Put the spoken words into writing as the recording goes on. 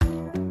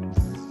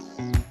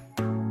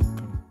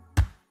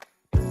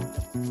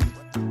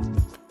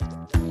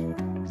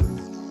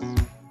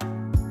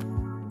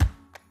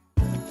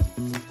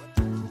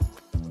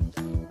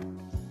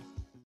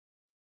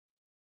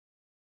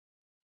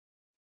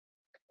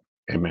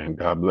Amen.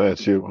 God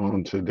bless you.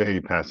 On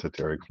today, Pastor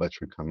Derrick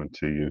Fletcher coming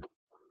to you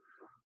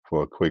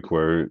for a quick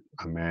word.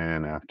 A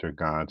man after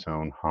God's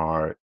own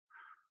heart.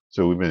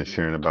 So we've been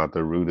sharing about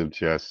the root of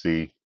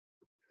Jesse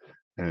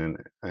and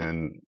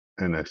and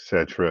and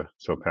etc.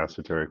 So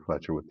Pastor Derrick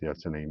Fletcher with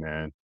yes and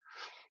amen.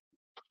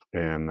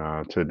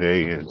 And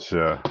today it's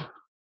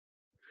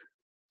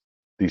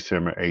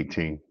December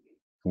 18th.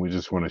 We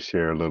just want to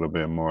share a little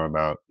bit more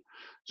about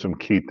some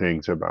key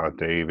things about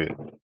David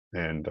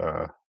and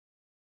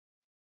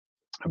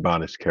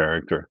about his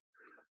character.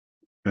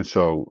 And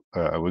so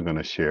we're going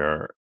to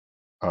share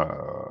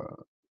uh,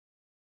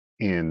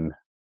 in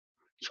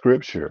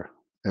scripture.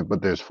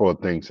 But there's four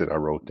things that I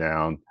wrote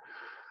down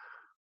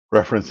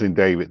referencing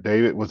David.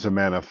 David was a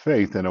man of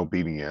faith and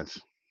obedience.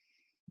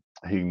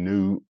 He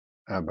knew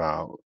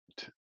about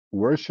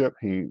worship,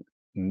 he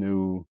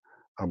knew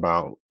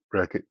about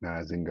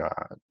recognizing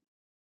God.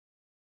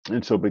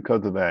 And so,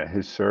 because of that,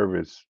 his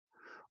service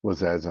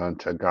was as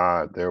unto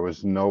God. There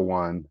was no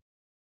one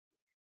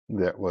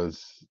that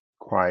was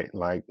quite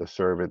like the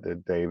servant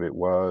that David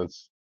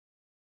was.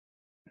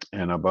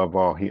 And above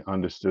all, he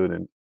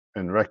understood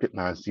and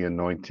recognized the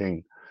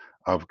anointing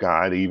of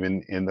God,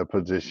 even in the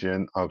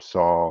position of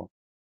Saul,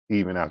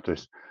 even after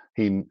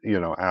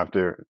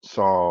after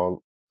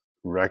Saul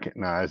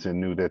recognized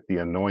and knew that the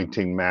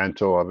anointing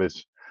mantle of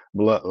his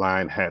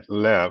bloodline had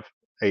left,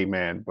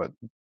 amen. But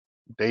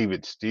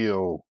David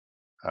still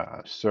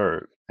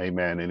served,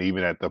 amen. And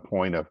even at the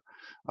point of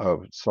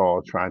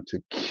Saul trying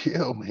to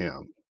kill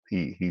him,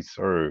 he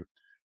served.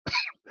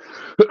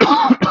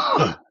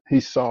 He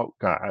sought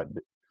God.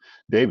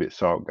 David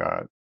sought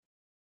God.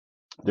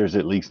 There's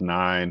at least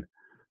nine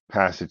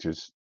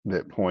passages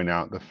that point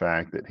out the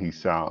fact that he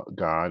sought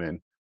God, and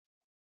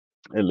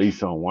at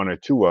least on one or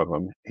two of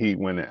them, he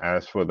went and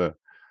asked for the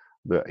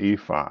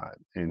ephod,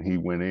 and he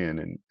went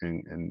in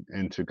and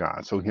into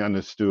God. So he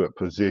understood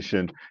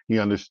position, he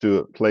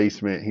understood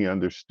placement, he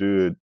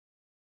understood,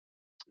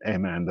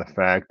 amen, the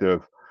fact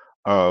of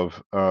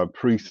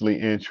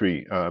priestly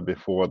entry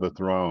before the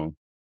throne,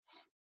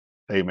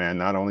 amen.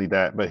 Not only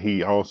that, but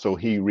he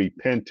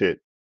repented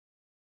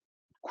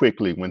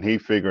quickly when he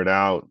figured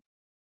out,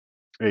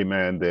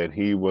 amen, that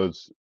he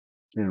was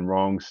in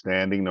wrong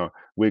standing or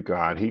with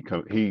God. He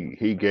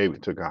gave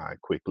it to God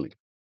quickly.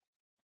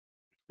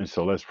 And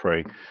so let's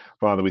pray.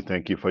 Father, we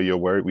thank you for your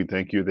word. We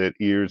thank you that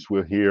ears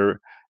will hear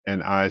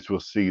and eyes will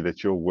see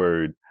that your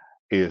word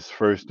is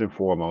first and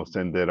foremost,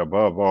 and that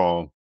above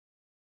all,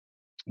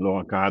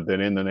 Lord God, that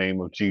in the name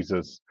of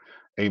Jesus,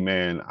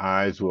 amen,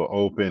 eyes will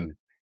open,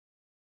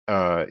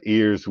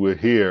 ears will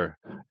hear,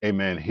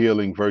 amen,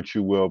 healing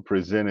virtue will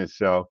present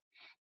itself,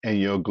 and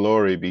your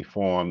glory be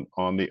formed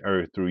on the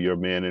earth through your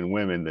men and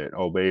women that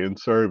obey and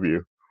serve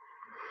you.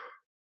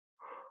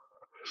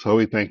 So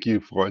we thank you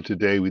for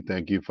today. We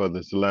thank you for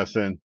this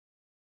lesson.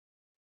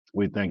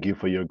 We thank you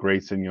for your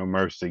grace and your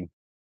mercy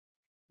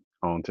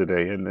on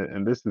today.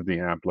 And this is the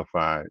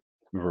amplified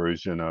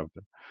version of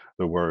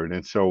the word.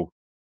 And so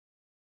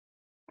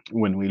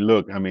when we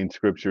look, I mean,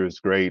 scripture is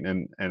great.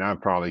 And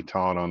I've probably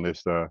taught on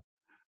this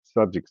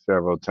subject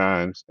several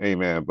times.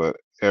 Amen. But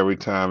every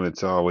time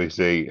it's always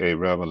a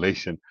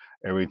revelation.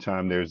 Every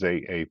time there's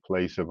a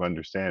place of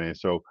understanding.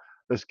 So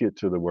let's get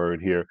to the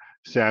word here.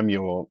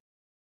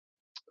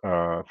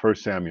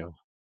 First Samuel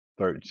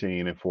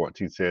 13 and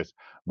 14 says,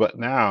 but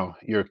now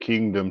your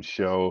kingdom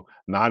shall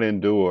not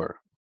endure.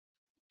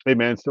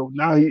 Amen. So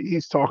now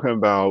he's talking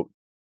about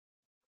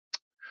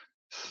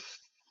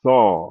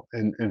Saul,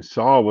 and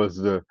Saul was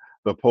the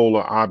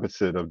polar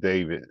opposite of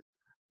David,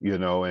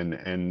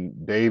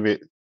 and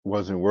David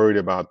wasn't worried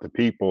about the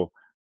people.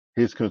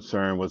 His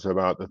concern was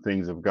about the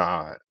things of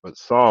God. But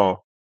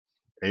Saul,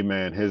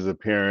 amen, his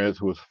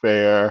appearance was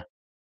fair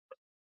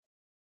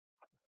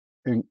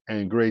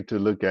and great to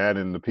look at,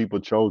 and the people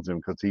chose him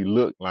because he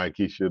looked like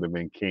he should have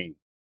been king.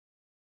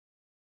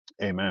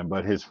 Amen.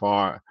 But his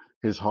heart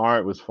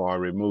was far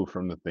removed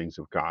from the things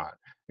of God.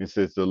 It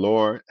says the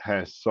Lord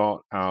has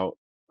sought out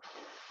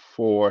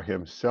for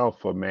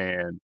himself a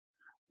man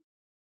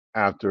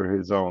after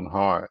his own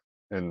heart.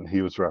 And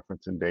he was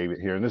referencing David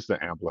here. And this is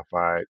the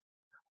amplified.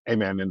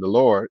 Amen. And the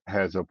Lord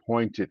has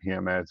appointed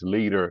him as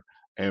leader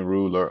and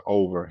ruler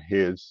over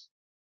his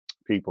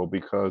people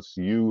because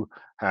you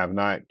have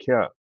not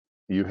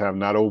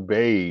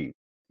obeyed,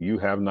 you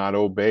have not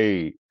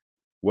obeyed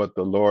what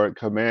the Lord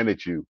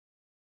commanded you.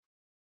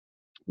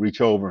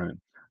 Reach over and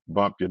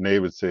bump your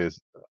neighbor, says,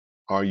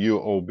 are you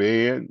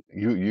obeying?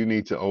 You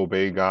need to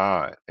obey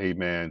God.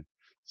 Amen.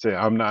 Say,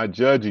 I'm not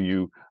judging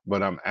you,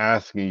 but I'm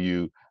asking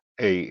you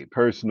a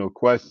personal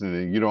question,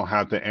 and you don't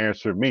have to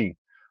answer me,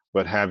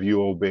 but have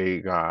you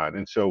obeyed God?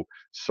 And so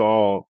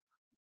Saul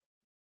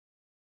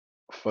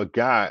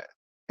forgot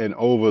and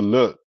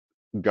overlooked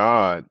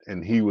God,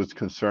 and he was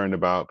concerned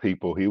about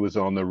people. He was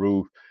on the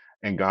roof,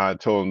 and God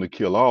told him to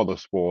kill all the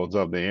spoils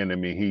of the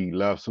enemy. He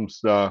left some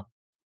stuff,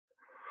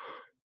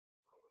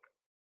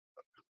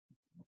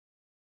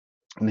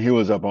 and he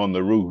was up on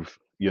the roof.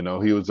 He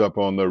was up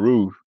on the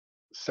roof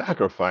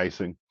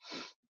sacrificing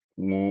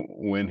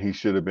when he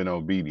should have been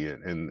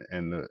obedient.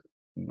 And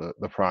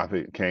the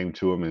prophet came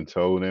to him and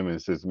told him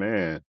and says,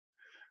 man,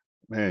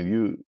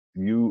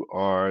 you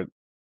are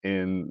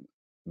in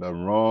the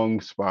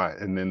wrong spot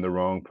and in the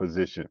wrong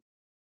position.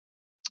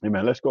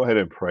 Amen. Let's go ahead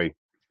and pray.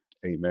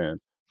 Amen.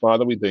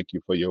 Father, we thank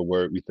you for your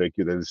word. We thank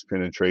you that it's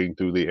penetrating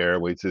through the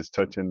airways, it's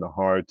touching the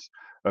hearts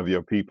of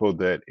your people,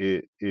 that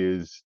it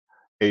is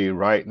a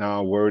right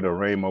now word, a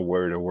rhema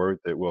word, a word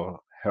that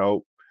will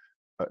help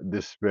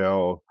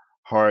dispel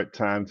hard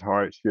times,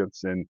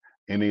 hardships, and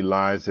any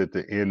lies that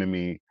the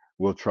enemy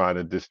will try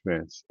to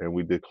dispense. And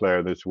we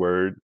declare this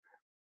word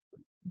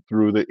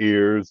through the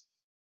ears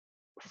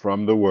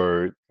from the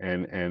word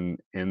and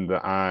in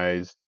the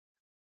eyes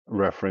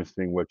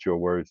referencing what your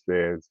word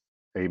says.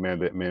 Amen.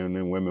 That men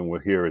and women will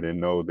hear it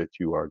and know that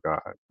you are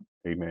God.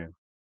 Amen.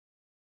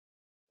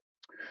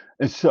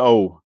 And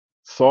so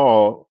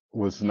Saul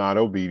was not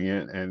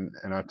obedient, and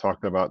I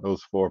talked about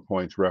those 4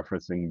 points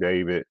referencing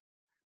David.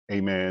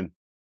 Amen.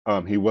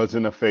 He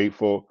wasn't a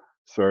faithful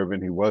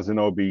servant. He wasn't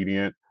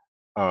obedient.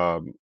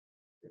 Um,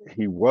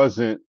 he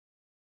wasn't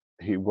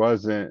he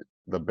wasn't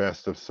the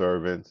best of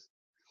servants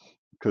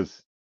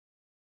because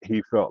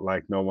he felt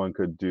like no one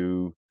could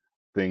do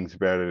things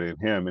better than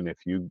him. And if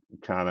you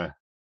kind of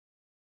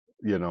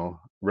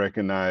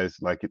recognize,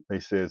 like they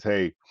says,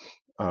 hey,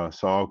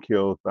 Saul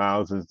killed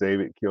thousands,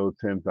 David killed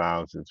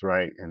 10,000s,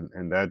 right?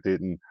 And that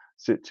didn't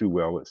sit too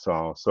well with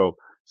Saul. So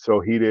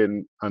he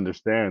didn't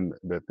understand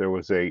that there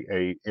was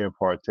a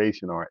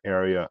impartation or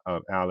area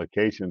of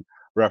allocation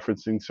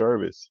referencing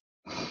service.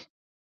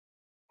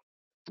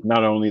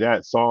 Not only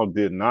that, Saul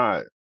did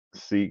not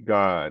seek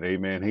God.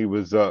 Amen. He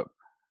was up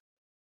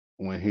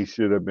when he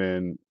should have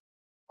been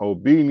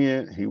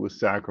obedient. He was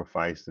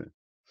sacrificing.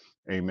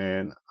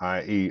 Amen.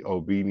 I.e.,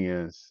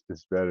 obedience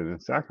is better than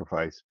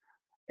sacrifice.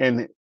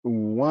 And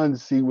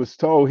once he was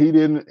told, he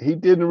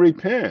didn't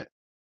repent.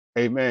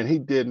 Amen. He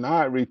did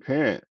not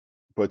repent.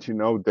 But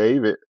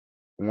David,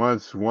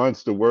 once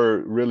the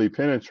word really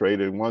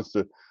penetrated, once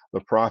the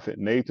prophet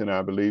Nathan,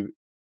 I believe,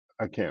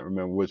 I can't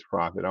remember which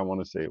prophet, I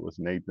want to say it was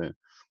Nathan,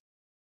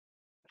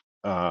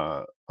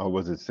 or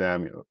was it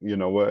Samuel? You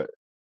know what?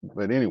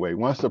 But anyway,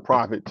 once the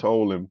prophet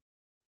told him,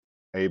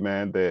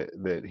 amen,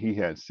 that he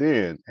had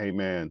sinned,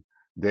 amen,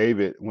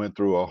 David went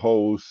through a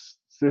whole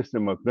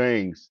system of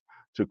things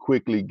to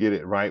quickly get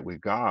it right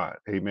with God,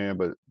 amen.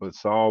 But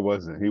Saul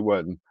wasn't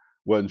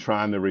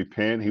trying to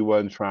repent. He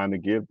wasn't trying to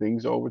give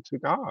things over to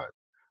God,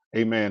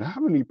 amen.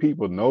 How many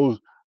people know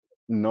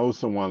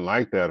someone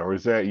like that, or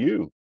is that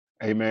you?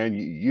 Amen.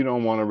 You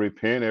don't want to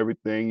repent.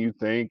 Everything you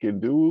think and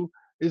do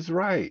is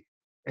right.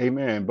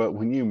 Amen. But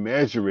when you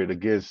measure it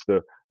against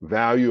the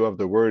value of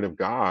the word of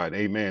God,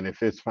 amen,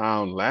 if it's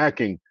found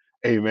lacking,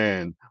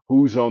 amen,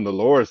 who's on the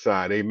Lord's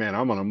side? Amen.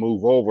 I'm going to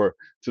move over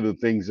to the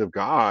things of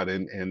God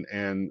and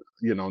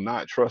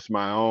not trust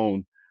my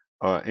own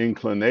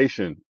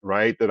inclination,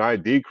 right? That I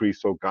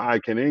decrease so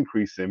God can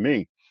increase in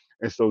me.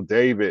 And so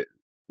David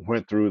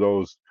went through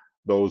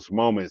those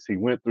moments. He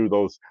went through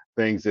those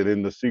things that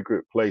in the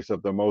secret place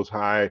of the Most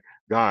High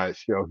God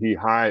shall He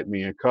hide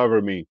me and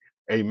cover me.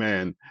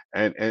 Amen.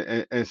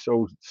 And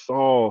so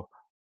Saul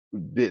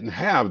didn't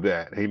have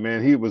that.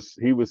 Amen. He was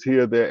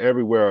here, there,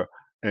 everywhere,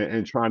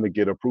 and trying to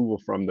get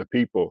approval from the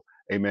people.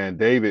 Amen.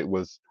 David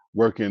was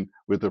working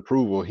with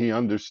approval. He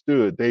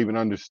understood. David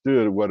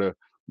understood what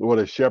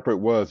a shepherd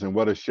was and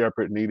what a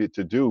shepherd needed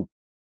to do.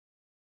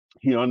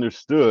 He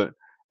understood,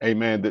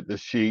 amen, that the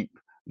sheep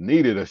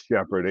needed a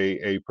shepherd,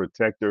 a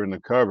protector and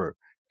a cover.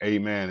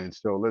 Amen. And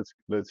so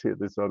let's hit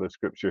this other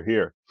scripture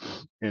here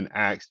in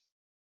Acts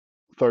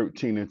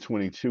 13 and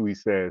 22. He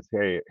says,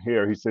 hey,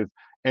 here he says,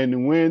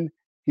 and when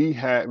he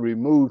had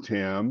removed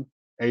him,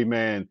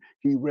 amen,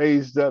 he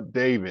raised up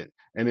David.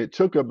 And it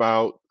took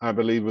about, I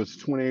believe it was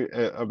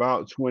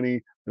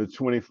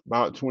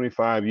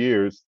 25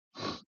 years,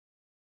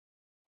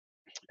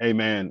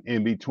 amen,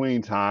 in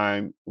between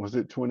time. Was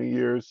it 20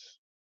 years?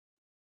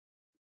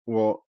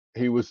 Well,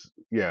 he was,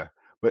 yeah.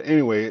 But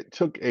anyway, it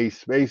took a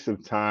space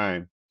of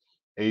time,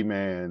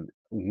 amen,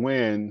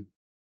 when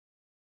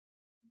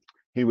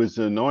he was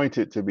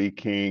anointed to be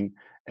king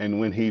and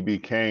when he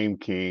became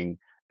king,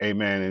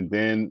 amen. And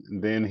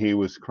then he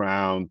was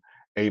crowned,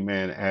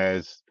 amen,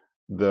 as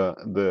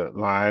the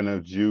Lion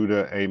of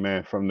Judah,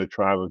 amen, from the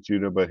tribe of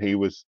Judah. But he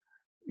was,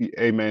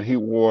 amen, he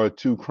wore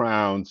two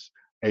crowns,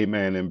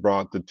 amen, and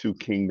brought the two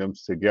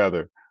kingdoms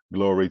together.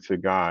 Glory to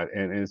God.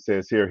 And it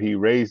says here, he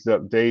raised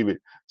up David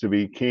to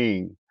be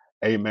king,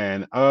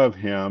 amen. Of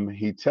him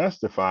he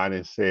testified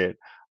and said,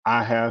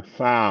 I have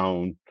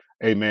found,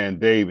 amen,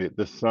 David,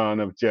 the son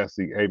of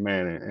Jesse,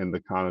 amen, and the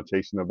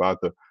connotation about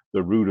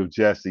the root of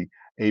Jesse,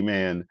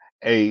 amen,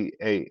 the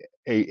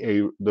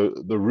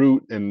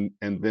root and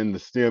then the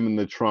stem and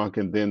the trunk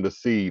and then the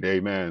seed,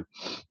 amen,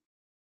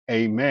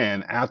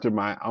 amen, after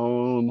my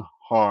own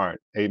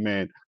heart,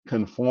 amen,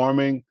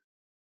 conforming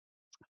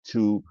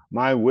to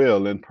my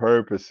will and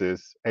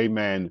purposes,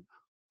 amen,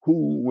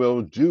 who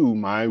will do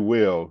my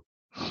will.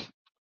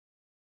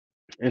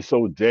 And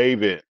so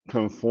David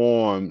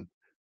conformed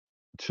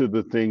to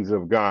the things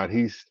of God.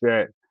 He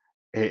set,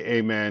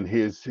 amen,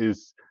 his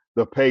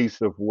the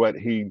pace of what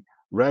he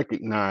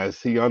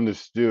recognized. He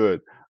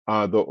understood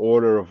the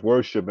order of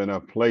worship and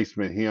of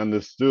placement. He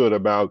understood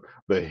about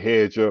the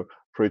hedge of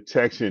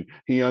protection.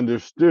 He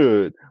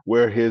understood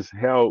where his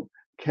help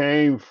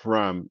came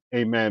from.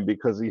 Amen.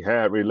 Because he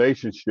had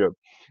relationship,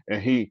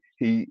 and he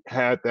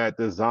had that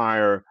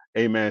desire.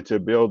 Amen. To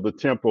build the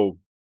temple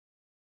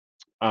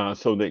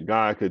so that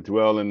God could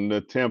dwell in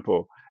the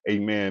temple.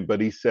 Amen.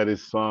 But he set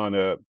his son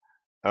up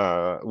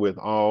with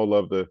all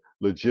of the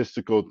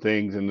logistical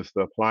things and the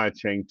supply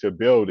chain to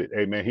build it.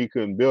 Amen. He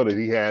couldn't build it.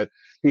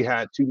 He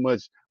had too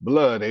much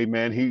blood.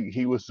 Amen.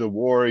 He was a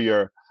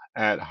warrior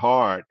at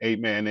heart.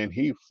 Amen. And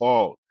he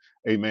fought.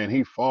 Amen.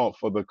 He fought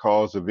for the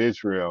cause of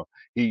Israel.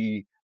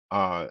 He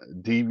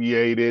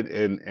deviated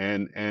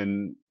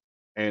and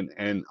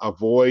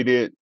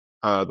avoided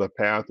the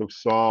path of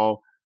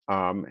Saul.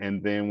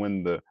 And then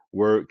when the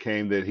word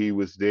came that he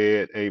was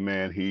dead,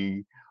 amen,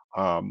 he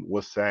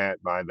was sad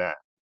by that.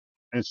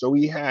 And so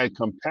he had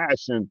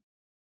compassion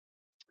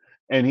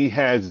and he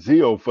has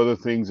zeal for the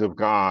things of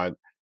God.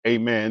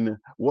 Amen.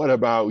 What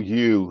about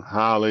you?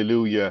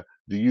 Hallelujah.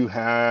 Do you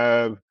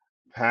have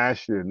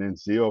passion and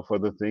zeal for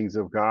the things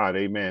of God?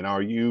 Amen.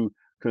 Are you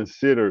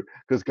considered?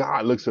 Because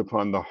God looks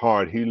upon the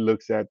heart, He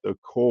looks at the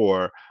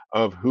core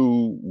of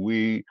who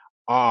we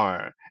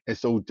are. And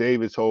so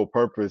David's whole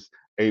purpose,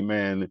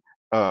 amen,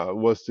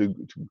 was to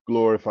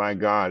glorify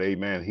God.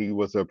 Amen. He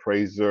was a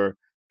praiser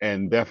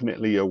and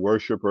definitely a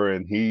worshiper,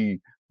 and he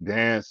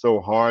danced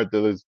so hard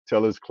till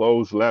his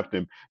clothes left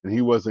him, and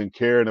he wasn't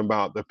caring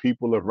about the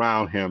people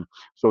around him.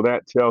 So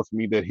that tells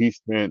me that he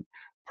spent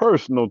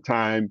personal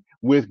time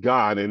with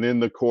God and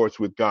in the courts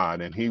with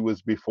God, and he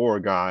was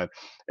before God,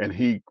 and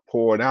he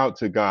poured out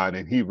to God,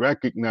 and he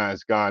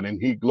recognized God,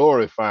 and he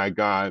glorified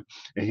God,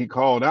 and he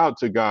called out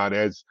to God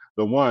as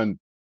the one,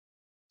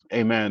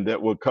 amen, that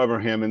will cover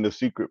him in the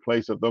secret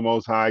place of the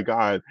Most High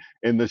God.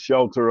 In the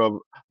shelter of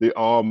the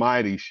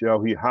Almighty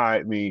shall he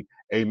hide me,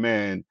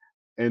 amen.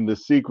 In the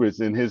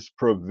secrets, in his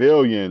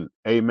pavilion,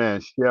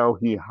 amen, shall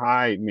he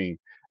hide me,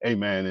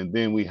 amen. And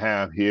then we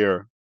have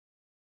here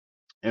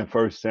in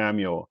First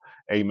Samuel,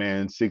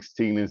 amen,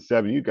 16 and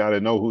 7. You got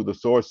to know who the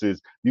source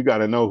is. You got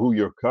to know who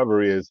your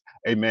cover is,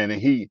 amen.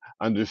 And he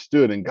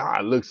understood, and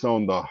God looks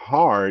on the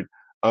heart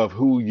of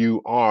who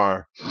you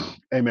are.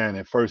 Amen.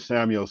 And First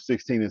Samuel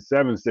 16 and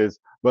 7 says,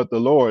 but the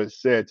Lord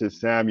said to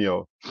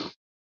Samuel,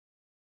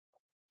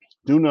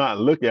 do not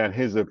look at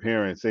his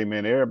appearance.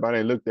 Amen.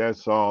 Everybody looked at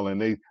Saul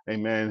and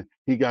amen,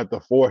 he got the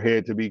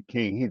forehead to be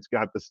king. He's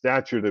got the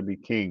stature to be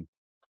king.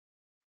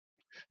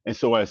 And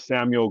so as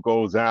Samuel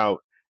goes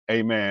out,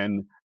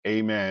 amen,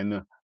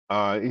 amen,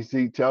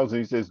 he tells him,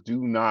 he says,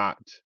 do not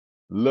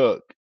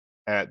look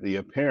at the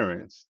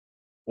appearance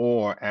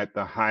or at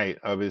the height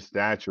of his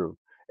stature.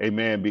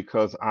 Amen.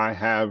 Because I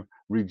have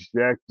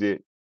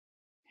rejected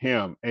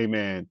him.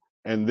 Amen.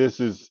 And this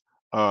is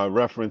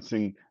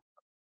referencing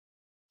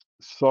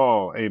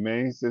Saul.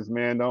 Amen. He says,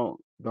 man, don't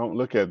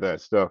look at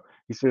that stuff.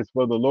 He says,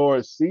 for the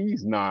Lord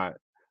sees not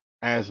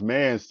as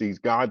man sees.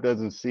 God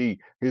doesn't see,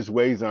 his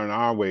ways aren't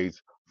our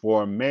ways.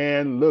 For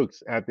man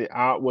looks at the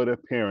outward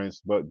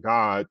appearance, but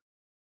God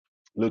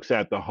looks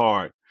at the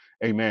heart.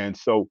 Amen.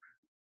 So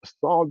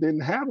Saul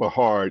didn't have a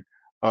heart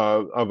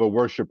of a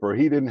worshiper.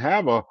 He didn't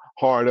have a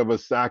heart of a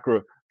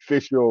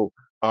sacrificial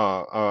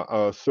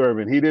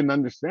servant. He didn't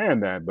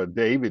understand that, but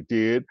David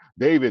did.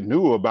 David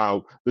knew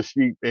about the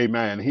sheep.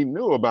 Amen. He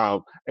knew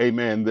about,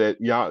 amen, that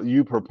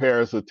you prepare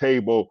us a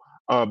table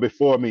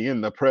before me in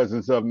the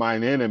presence of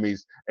mine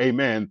enemies.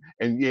 Amen.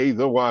 And yea,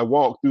 though I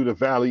walk through the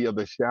valley of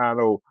the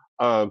shadow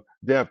of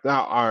death,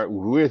 thou art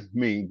with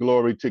me.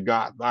 Glory to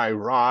God, thy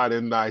rod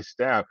and thy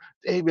staff.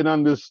 David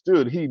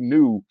understood. He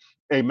knew,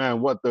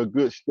 amen, what the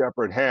good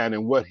shepherd had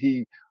and what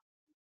he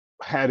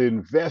had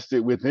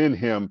invested within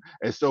him.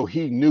 And so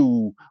he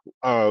knew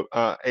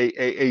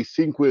a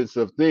sequence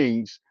of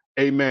things,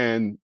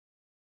 amen,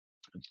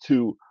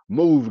 to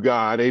move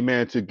God,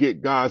 amen, to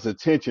get God's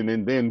attention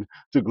and then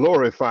to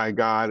glorify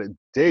God.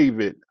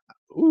 David,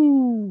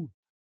 ooh,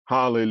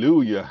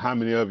 hallelujah. How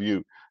many of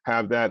you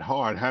have that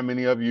heart? How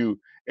many of you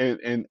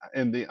in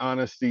the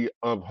honesty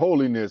of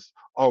holiness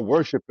are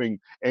worshiping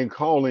and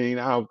calling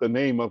out the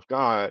name of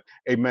God?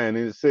 Amen.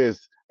 And it says,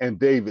 and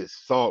David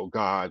sought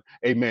God.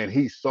 Amen.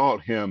 He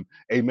sought him.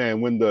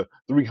 Amen. When the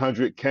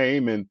 300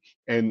 came and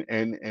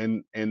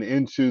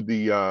into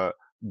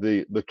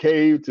the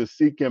cave to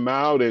seek him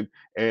out, and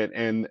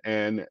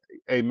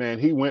amen,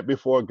 he went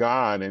before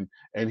God, and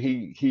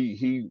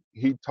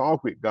he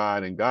talked with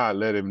God, and God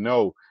let him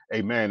know,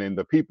 amen, and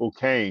the people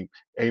came,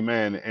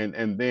 amen,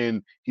 and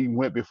then he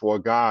went before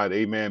God,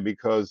 amen,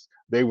 because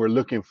they were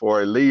looking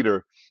for a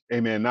leader,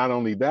 amen. Not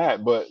only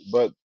that, but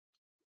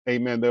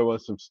amen, there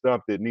was some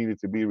stuff that needed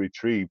to be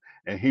retrieved,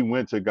 and he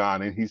went to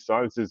God, and he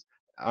started, says,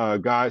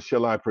 God,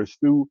 shall I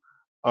pursue?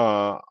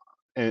 uh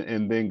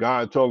and then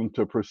God told him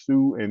to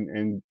pursue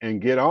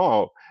and get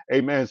all.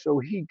 Amen. So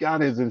he got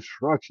his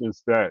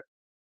instructions that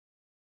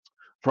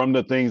from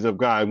the things of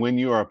God, when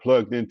you are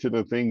plugged into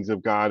the things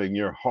of God in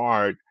your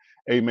heart,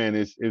 amen,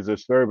 is a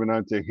servant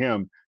unto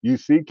him. You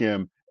seek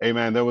him,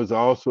 Amen. There was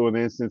also an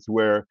instance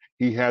where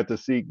he had to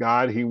seek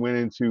God. He went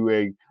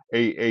into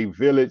a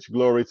village,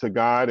 glory to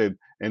God,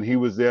 and he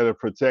was there to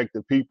protect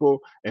the people.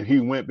 And he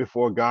went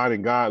before God,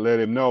 and God let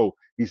him know.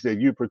 He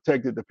said, "You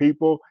protected the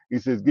people." He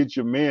says, "Get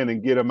your men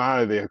and get them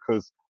out of there,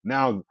 because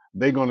now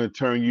they're going to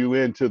turn you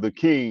into the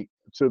king,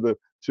 to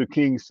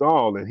King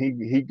Saul." And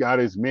he got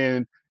his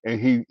men, and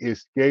he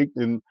escaped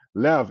and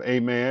left.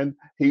 Amen.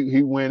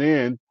 He went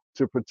in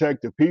to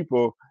protect the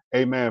people,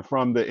 amen,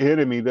 from the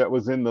enemy that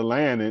was in the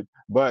land.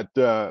 But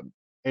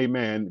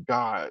amen,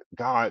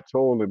 God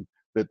told him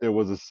that there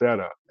was a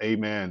setup.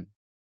 Amen.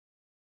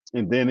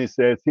 And then it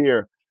says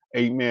here,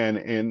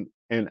 amen,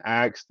 in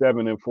Acts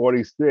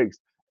 7:46,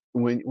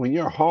 when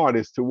your heart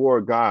is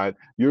toward God,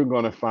 you're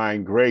going to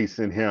find grace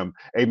in him.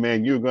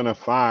 Amen. You're going to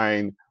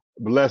find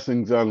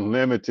blessings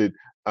unlimited.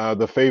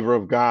 The favor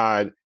of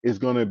God is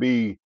going to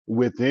be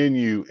within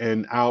you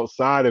and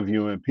outside of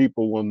you, and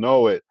people will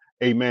know it.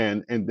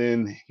 Amen. And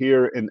then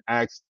here in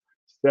Acts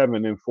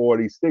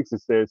 7:46,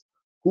 it says,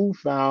 "Who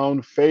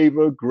found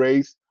favor,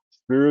 grace,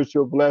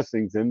 spiritual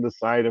blessings in the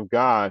sight of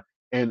God,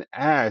 and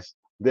asked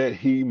that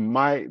he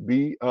might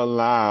be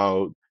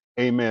allowed,"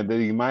 amen, that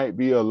he might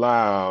be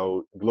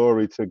allowed,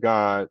 glory to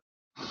God,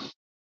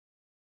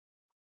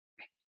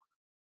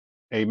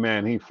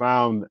 amen. He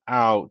found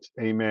out,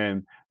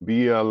 amen,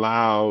 be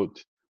allowed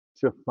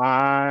to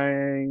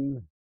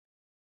find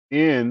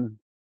in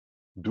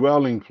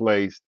dwelling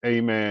place,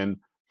 amen,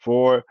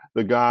 for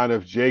the God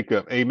of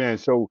Jacob, amen.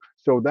 So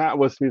that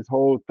was his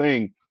whole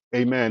thing,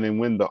 amen. And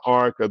when the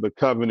Ark of the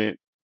Covenant,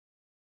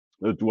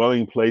 the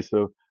dwelling place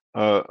of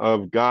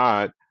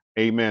God,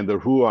 amen, the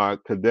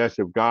Ruach Kadesh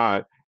of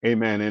God,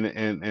 amen,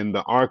 and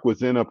the ark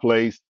was in a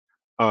place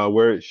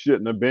where it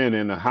shouldn't have been,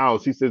 in a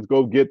house. He says,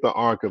 "Go get the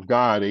ark of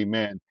God,"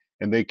 amen.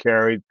 And they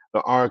carried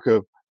the ark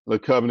of the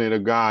covenant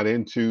of God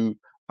into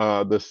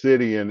the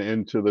city and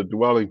into the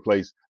dwelling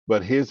place.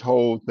 But his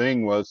whole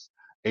thing was,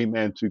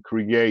 amen, to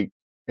create,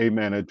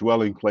 amen, a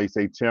dwelling place,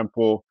 a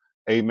temple,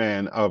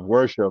 amen, of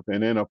worship,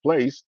 and in a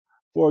place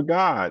for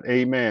God,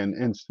 amen.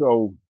 And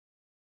so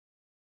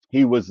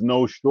he was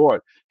no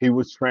short. He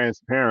was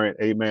transparent.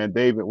 Amen.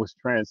 David was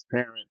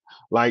transparent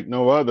like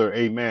no other.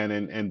 Amen.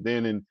 And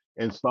then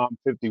in Psalm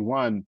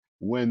 51,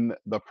 when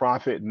the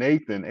prophet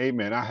Nathan,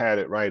 amen, I had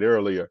it right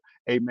earlier,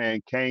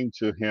 amen, came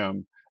to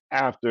him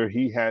after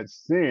he had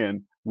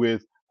sinned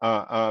with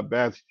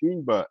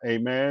Bathsheba,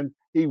 amen.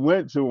 He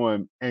went to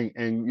him,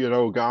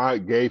 and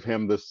God gave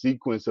him the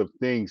sequence of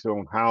things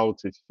on how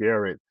to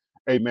share it.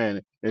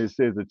 Amen. And it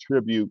says a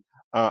tribute,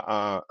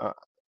 a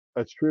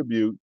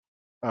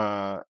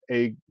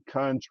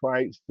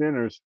contrite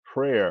sinner's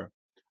prayer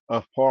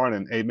of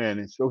pardon. Amen.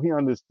 And so he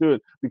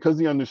understood, because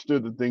he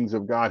understood the things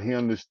of God, he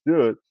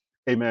understood,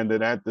 amen,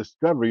 that at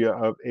discovery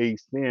of a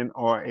sin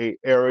or a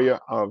area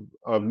of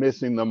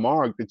missing the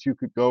mark, that you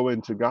could go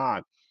into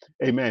God.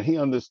 Amen. He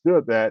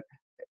understood that.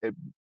 eh,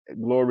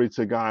 Glory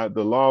to God.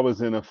 The law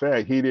was in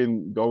effect. He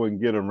didn't go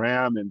and get a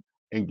ram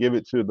and give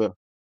it to the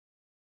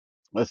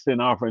a sin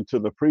offering to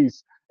the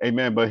priest.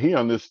 Amen. But he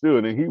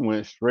understood, and he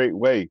went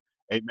straightway.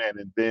 Amen.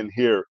 And then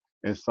here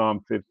in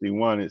Psalm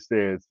 51, it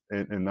says,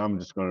 and I'm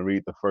just going to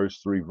read the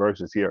first three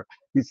verses here.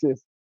 He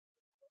says,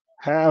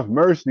 "Have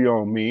mercy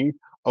on me,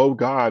 O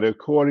God,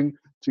 according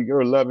to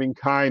your loving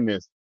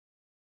kindness,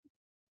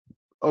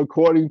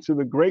 according to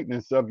the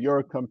greatness of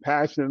your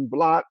compassion,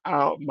 blot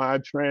out my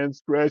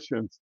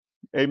transgressions."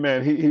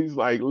 Amen. He's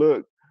like,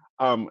 look,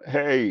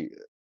 hey,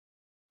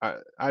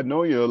 I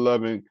know you're a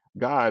loving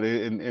God,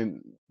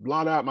 and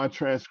blot out my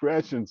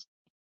transgressions.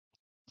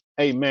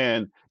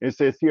 Amen. It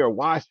says here,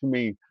 "Wash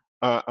me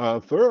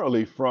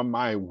thoroughly from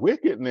my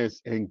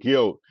wickedness and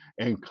guilt,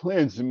 and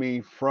cleanse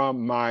me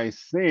from my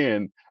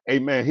sin."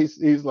 Amen.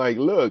 He's like,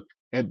 look,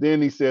 and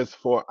then he says,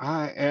 "For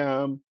I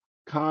am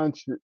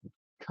conscious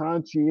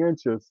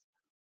conscientious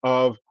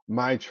of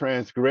my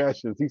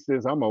transgressions." He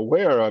says, "I'm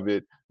aware of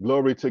it,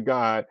 glory to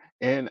God,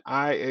 and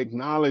I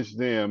acknowledge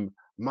them.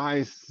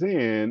 My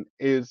sin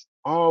is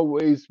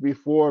always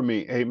before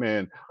me."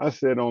 Amen. I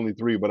said only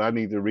three, but I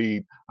need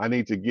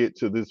to get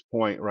to this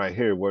point right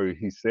here where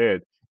he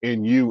said,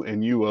 "In you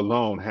and you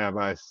alone have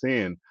I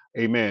sinned."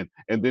 Amen.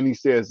 And then he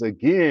says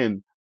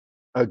again,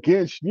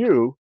 "Against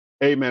you,"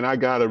 amen, I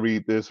got to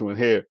read this one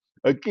here.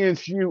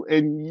 "Against you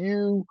and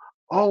you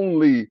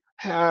only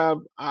have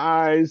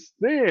I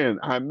sinned."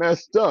 I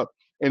messed up.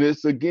 And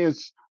it's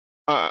against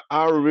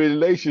our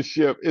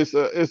relationship.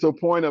 It's a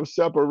point of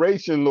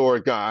separation,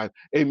 Lord God.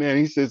 Amen.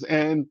 He says,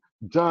 "And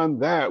done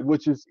that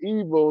which is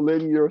evil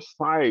in your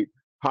sight."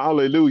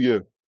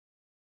 Hallelujah.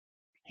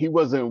 He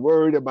wasn't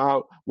worried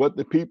about what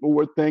the people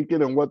were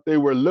thinking and what they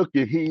were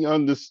looking. He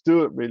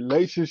understood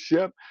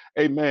relationship.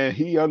 Amen.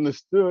 He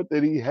understood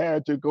that he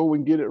had to go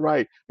and get it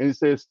right. And it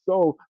says,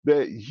 "So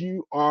that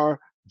you are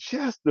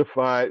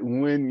justified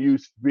when you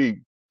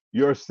speak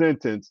your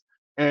sentence,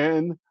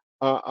 and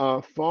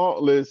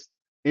faultless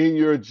in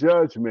your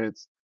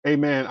judgments."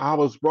 Amen. "I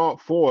was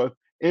brought forth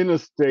in a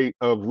state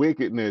of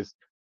wickedness.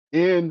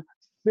 In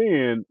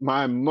sin,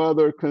 my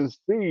mother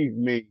conceived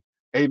me."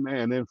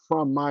 Amen. "And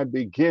from my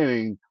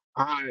beginning,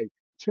 I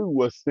too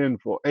was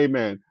sinful.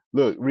 Amen.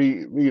 Look,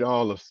 read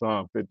all of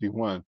Psalm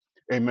 51.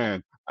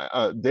 Amen.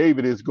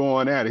 David is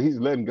going at it. He's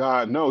letting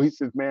God know. He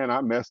says, "Man,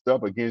 I messed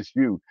up against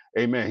you."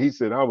 Amen. He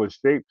said, "I was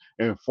shaped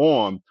and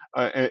formed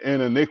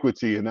in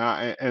iniquity, and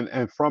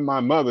and from my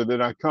mother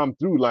did I come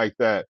through like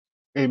that."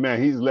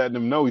 Amen. He's letting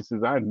them know. He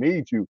says, "I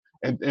need you."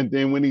 And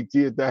then when he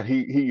did that,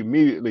 he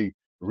immediately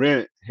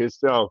rent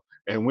himself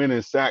and went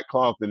in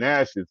sackcloth and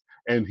ashes,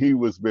 and he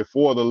was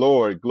before the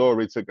Lord.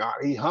 Glory to God.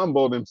 He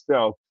humbled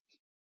himself.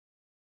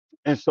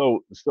 And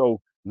so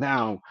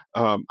now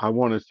I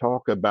want to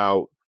talk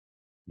about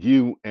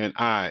you and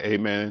I.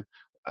 Amen.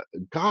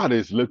 God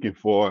is looking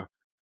for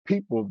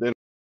people that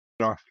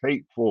are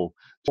faithful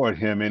toward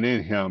him and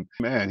in him.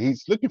 Man,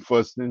 he's looking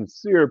for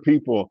sincere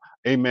people.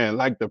 Amen.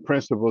 Like the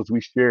principles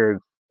we shared.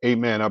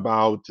 Amen.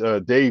 About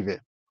David,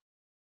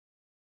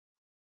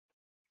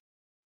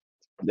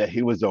 that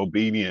he was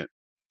obedient.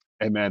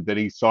 Amen. That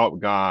he sought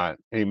God.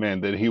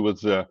 Amen. That he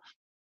was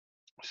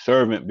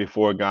servant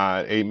before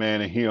God,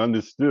 amen. And he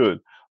understood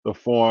the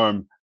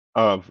form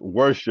of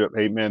worship,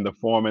 amen, the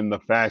form and the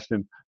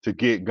fashion to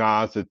get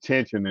God's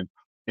attention,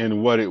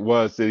 and what it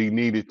was that he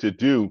needed to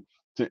do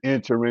to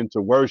enter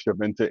into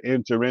worship and to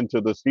enter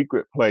into the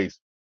secret place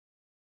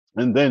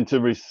and then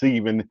to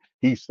receive. And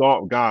he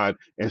sought God.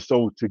 And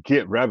so to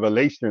get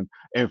revelation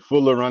and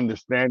fuller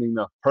understanding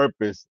of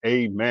purpose,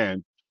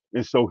 amen.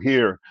 And so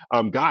here,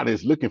 God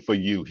is looking for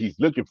you. He's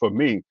looking for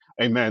me.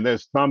 Amen.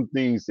 There's some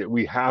things that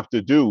we have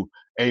to do.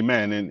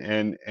 Amen.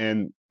 And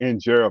in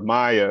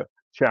Jeremiah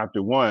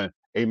chapter 1,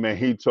 amen,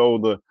 he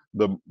told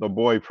the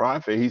boy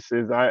prophet, he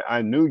says,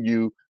 I knew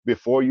you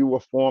before you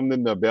were formed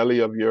in the belly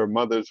of your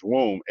mother's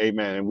womb.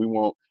 Amen. And we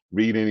won't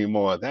read any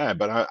more of that.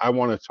 But I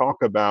want to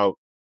talk about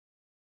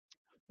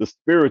the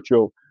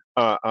spiritual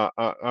uh, uh,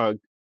 uh,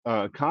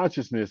 uh,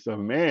 consciousness of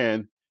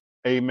man.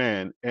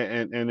 Amen.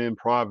 And in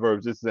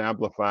Proverbs, this is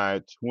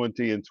amplified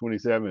 20 and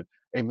 27.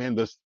 Amen.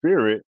 The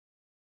spirit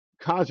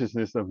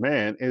consciousness of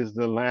man is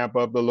the lamp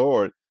of the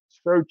Lord,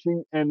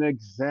 searching and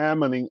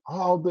examining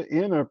all the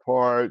inner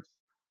parts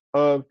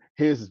of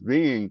his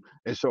being.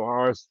 And so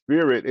our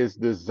spirit is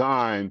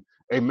designed,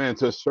 amen,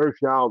 to search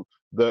out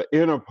the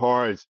inner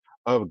parts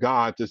of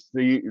God, to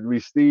see,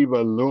 receive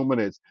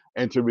illuminance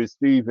and to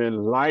receive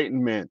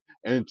enlightenment,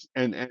 and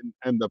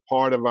the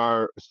part of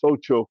our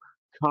social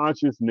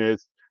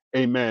consciousness,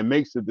 amen,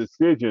 makes a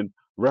decision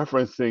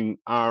referencing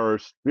our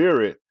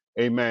spirit.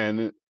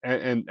 Amen.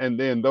 And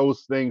then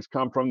those things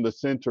come from the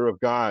center of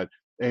God.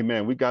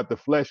 Amen. We got the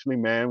fleshly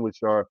man, which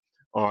are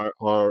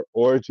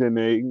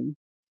originating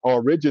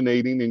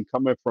and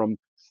coming from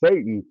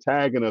Satan,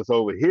 tagging us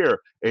over here.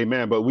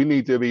 Amen. But we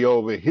need to be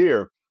over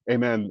here.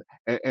 Amen.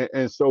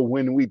 And so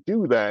when we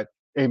do that,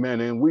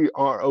 amen, and we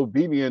are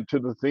obedient to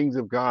the things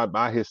of God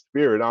by his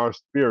spirit, our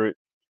spirit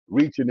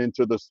reaching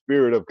into the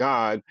spirit of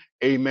God,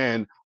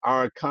 amen,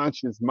 our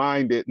conscious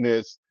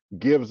mindedness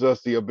gives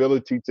us the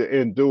ability to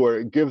endure.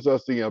 It gives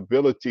us the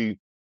ability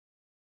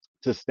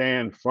to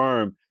stand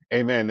firm.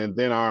 Amen. And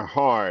then our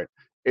heart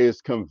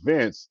is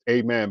convinced,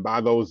 amen,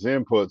 by those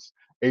inputs,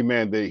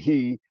 amen, that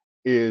he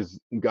is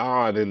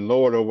God and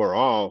Lord over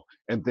all.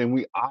 And then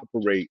we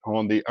operate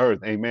on the earth.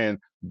 Amen.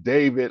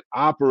 David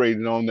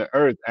operated on the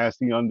earth as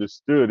he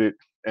understood it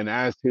and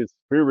as his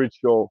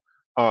spiritual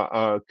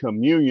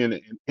communion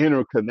and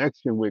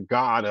interconnection with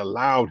God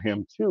allowed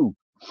him to.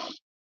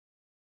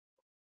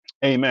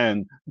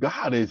 Amen.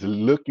 God is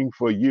looking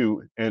for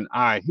you and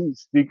I.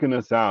 He's seeking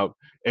us out.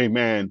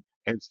 Amen.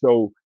 And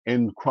so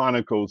in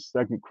Chronicles,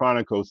 Second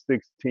Chronicles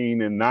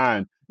 16 and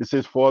 9, it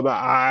says, "For the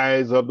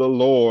eyes of the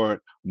Lord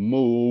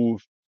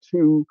move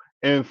to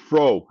and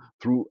fro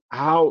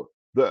throughout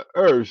the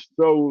earth,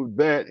 so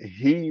that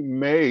he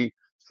may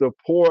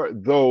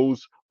support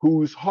those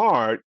whose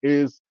heart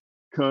is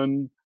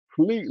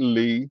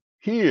completely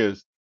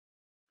his."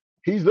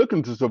 He's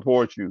looking to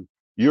support you.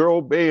 You're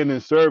obeying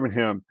and serving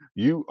him.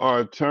 You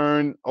are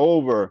turned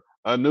over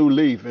a new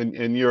leaf,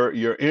 and your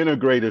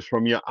integrators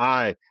from your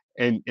eye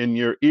and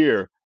your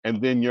ear,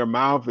 and then your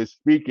mouth is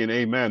speaking.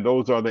 Amen.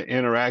 Those are the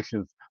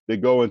interactions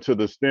that go into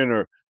the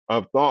center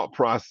of thought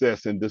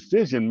process and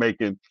decision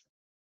making,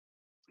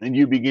 and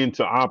you begin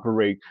to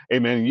operate,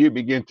 amen. You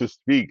begin to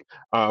speak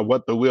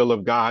what the will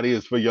of God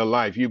is for your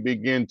life. You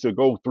begin to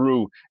go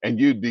through and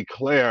you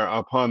declare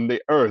upon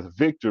the earth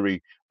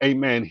victory,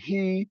 amen.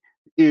 He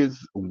is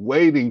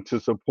waiting to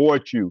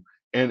support you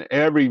in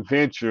every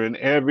venture, in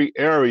every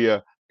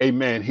area,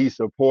 amen. He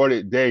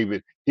supported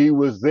David. He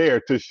was there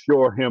to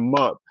shore him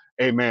up,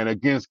 amen,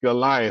 against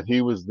Goliath.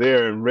 He was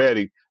there and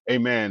ready,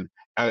 amen.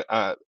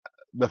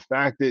 The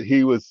fact that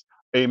he was,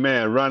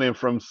 amen, running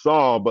from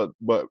Saul,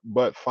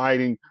 but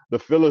fighting the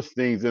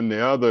Philistines and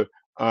the other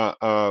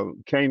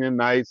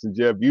Canaanites and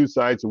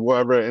Jebusites and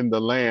wherever in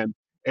the land,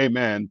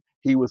 amen.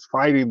 He was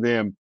fighting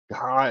them.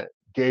 God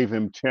gave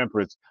him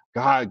temperance.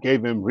 God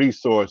gave him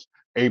resource,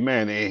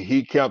 amen. And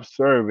he kept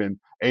serving,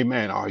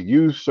 amen. Are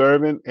you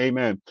serving,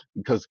 amen?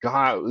 Because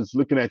God is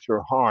looking at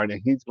your heart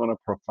and he's going to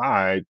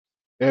provide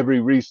every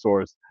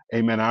resource,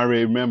 amen. I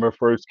remember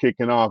first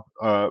kicking off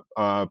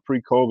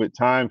pre-COVID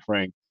time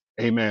frame.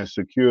 amen,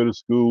 secure the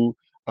school,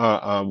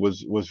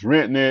 was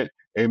renting it,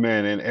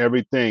 amen, and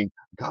everything.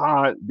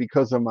 God,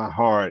 because of my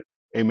heart,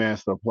 amen,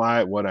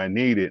 supplied what I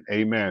needed,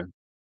 amen.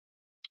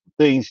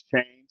 Things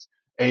change,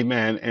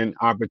 amen, and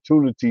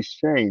opportunities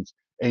change,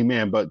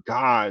 amen. But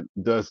God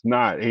does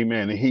not,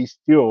 amen. And He's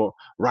still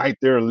right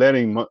there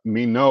letting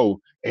me know,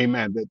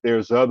 amen, that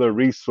there's other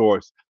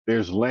resource,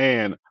 there's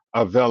land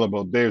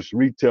available, there's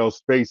retail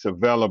space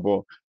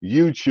available.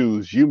 You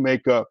choose, you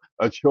make a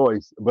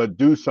choice, but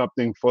do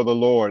something for the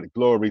Lord.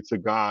 Glory to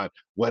God,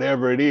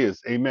 whatever it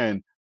is,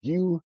 amen.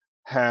 You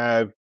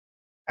have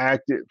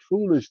acted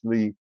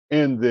foolishly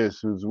in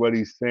this, is what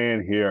he's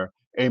saying here.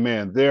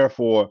 Amen.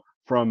 Therefore,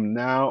 from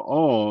now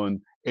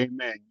on,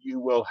 amen, you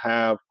will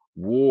have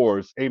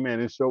wars.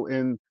 Amen. And so,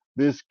 in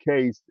this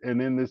case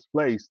and in this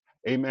place,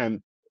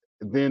 amen,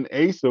 then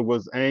Asa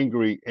was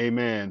angry,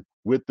 amen,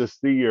 with the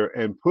seer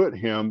and put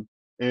him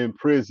in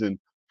prison,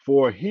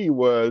 for he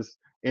was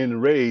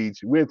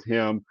enraged with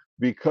him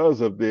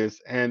because of this.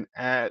 And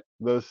at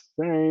the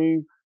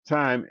same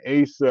time,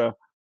 Asa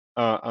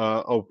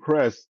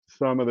oppressed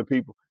some of the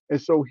people.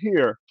 And so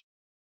here,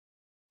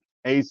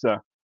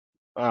 Asa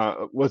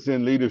was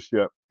in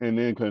leadership and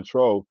in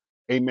control.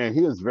 Amen.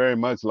 He is very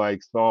much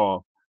like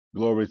Saul.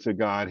 Glory to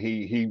God.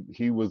 He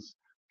was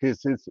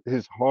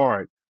his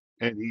heart,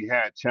 and he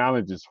had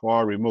challenges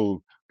far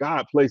removed.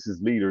 God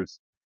places leaders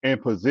in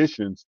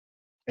positions,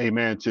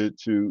 amen,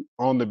 to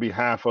on the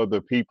behalf of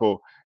the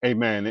people,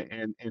 amen,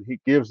 and he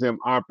gives them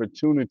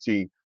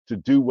opportunity to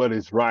do what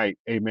is right,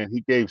 amen.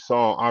 He gave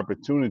Saul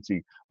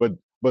opportunity,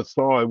 but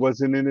Saul, it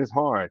wasn't in his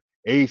heart.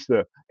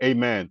 Asa,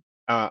 amen,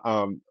 uh,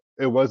 um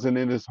it wasn't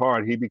in his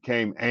heart. He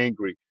became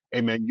angry,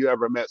 amen. You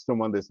ever met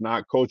someone that's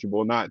not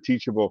coachable, not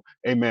teachable,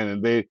 amen,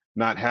 and they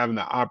not having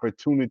the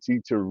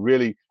opportunity to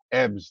really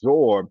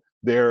absorb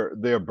their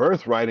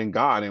birthright in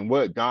God, and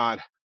what God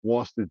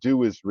wants to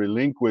do is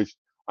relinquish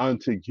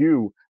unto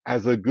you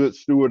as a good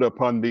steward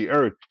upon the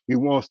earth. He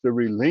wants to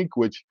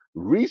relinquish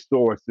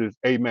resources.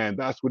 Amen.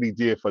 That's what he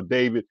did for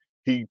David.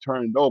 He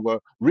turned over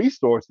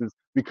resources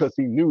because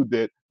he knew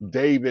that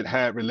David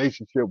had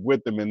relationship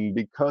with him, and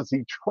because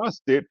he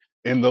trusted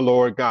in the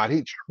Lord God.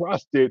 He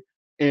trusted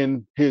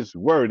in his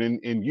word. And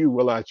in you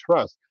will I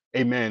trust.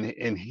 Amen.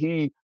 And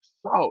he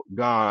sought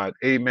God.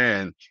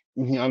 Amen.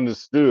 He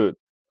understood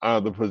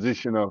the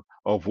position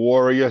of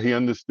warrior. He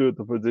understood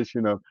the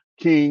position of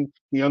king.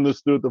 He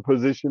understood the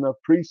position of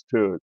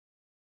priesthood.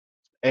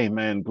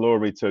 Amen.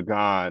 Glory to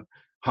God.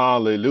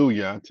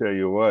 Hallelujah. I tell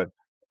you what,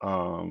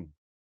 um,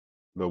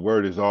 the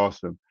word is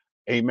awesome.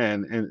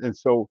 Amen. And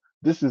so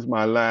this is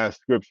my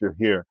last scripture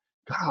here.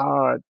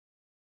 God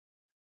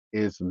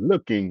is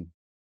looking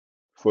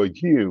for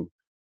you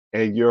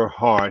and your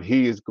heart.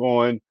 He is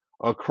going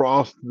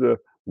across the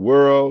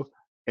world,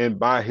 and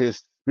by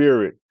his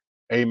spirit,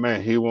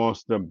 amen, he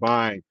wants to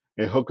bind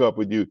and hook up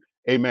with you.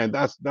 Amen.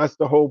 That's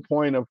the whole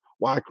point of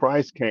why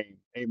Christ came.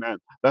 Amen.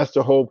 That's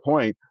the whole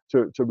point,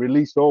 to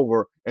release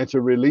over and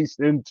to release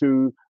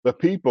into the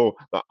people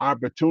the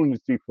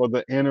opportunity for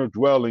the inner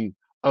dwelling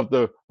of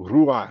the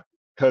Ruach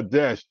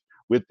Kadesh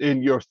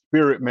within your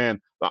spirit, man,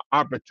 the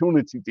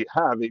opportunity to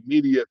have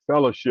immediate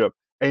fellowship.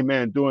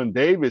 Amen. During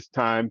David's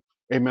time,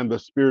 amen, the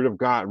Spirit of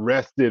God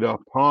rested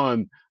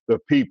upon the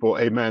people.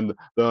 Amen.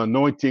 The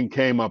anointing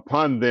came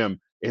upon them.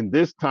 In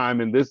this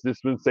time, in this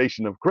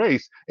dispensation of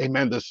grace,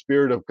 amen, the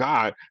Spirit of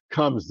God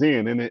comes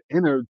in and it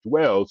inner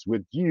dwells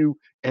with you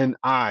and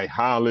I.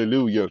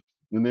 Hallelujah.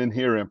 And then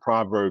here in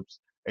Proverbs,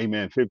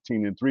 amen,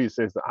 15:3, it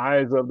says, the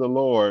eyes of the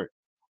Lord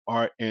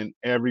are in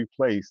every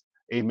place.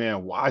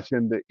 Amen.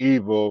 Watching the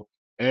evil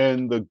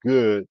and the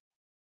good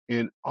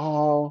in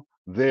all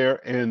their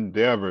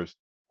endeavors.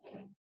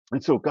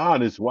 And so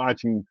God is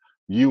watching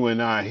you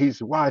and I.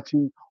 He's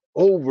watching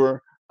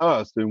over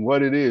us and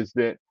what it is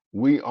that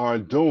we are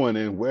doing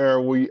and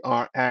where we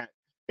are at.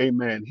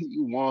 Amen. He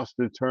wants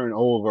to turn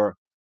over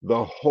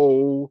the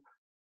whole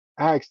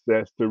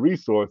access to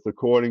resource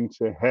according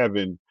to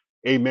heaven.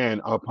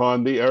 Amen.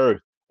 Upon the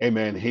earth.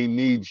 Amen. He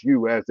needs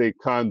you as a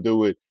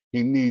conduit.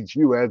 He needs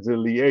you as a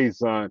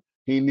liaison.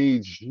 He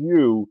needs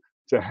you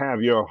to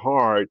have your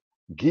heart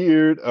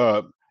geared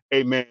up.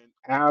 Amen.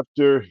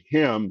 After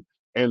him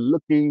and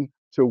looking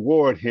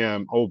toward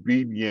him,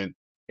 obedient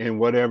in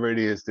whatever it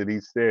is that he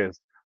says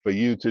for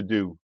you to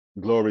do.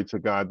 Glory to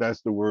God.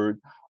 That's the word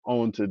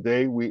on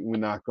today. We're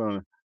not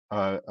going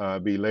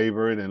to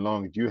belabor it, and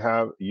long as you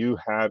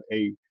have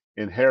a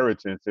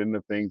inheritance in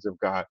the things of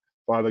God.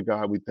 Father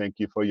God, we thank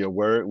you for your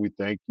word. We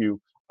thank you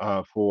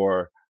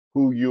for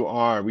who you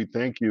are. We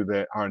thank you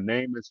that our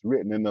name is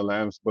written in the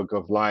Lamb's book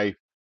of life.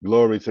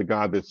 Glory to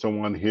God that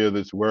someone hear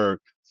this word.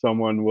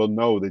 Someone will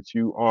know that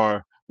you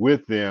are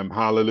with them.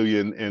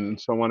 Hallelujah. And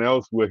someone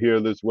else will hear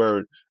this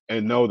word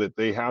and know that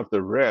they have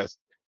to rest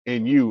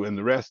in you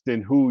and rest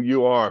in who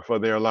you are for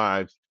their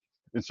lives.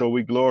 And so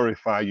we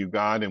glorify you,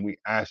 God, and we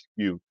ask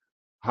you,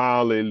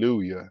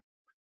 hallelujah,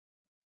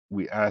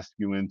 we ask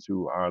you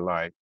into our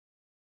life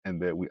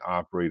and that we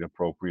operate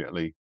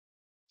appropriately.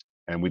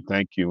 And we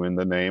thank you in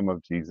the name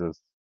of Jesus.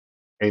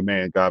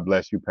 Amen. God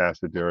bless you,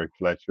 Pastor Derrick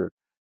Fletcher.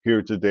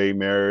 here today.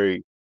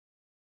 Merry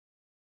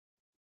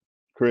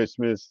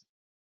Christmas.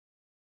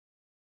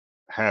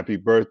 Happy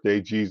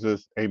birthday,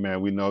 Jesus.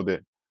 Amen. We know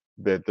that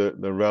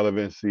the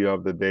relevancy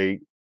of the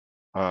date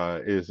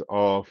is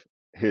off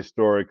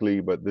historically,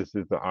 but this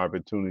is the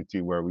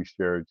opportunity where we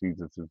share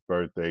Jesus's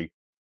birthday.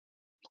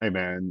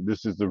 Amen.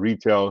 This is the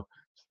retail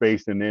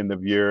space and end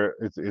of year.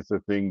 It's a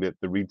thing that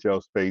the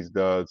retail space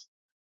does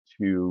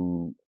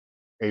to,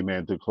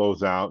 amen, to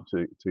close out,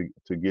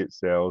 to get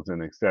sales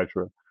and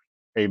etc.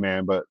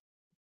 Amen. But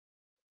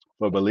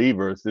for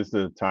believers, this is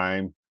a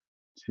time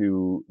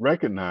to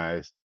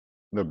recognize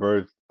the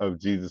birth of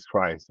Jesus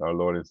Christ, our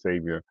Lord and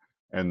Savior,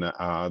 and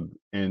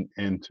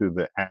into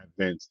the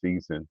Advent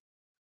season.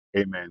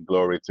 Amen.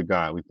 Glory to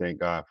God. We thank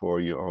God for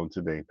you on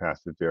today,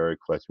 Pastor Derrick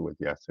Fletcher with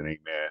yes and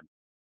amen.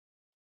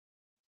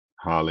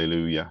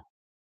 Hallelujah.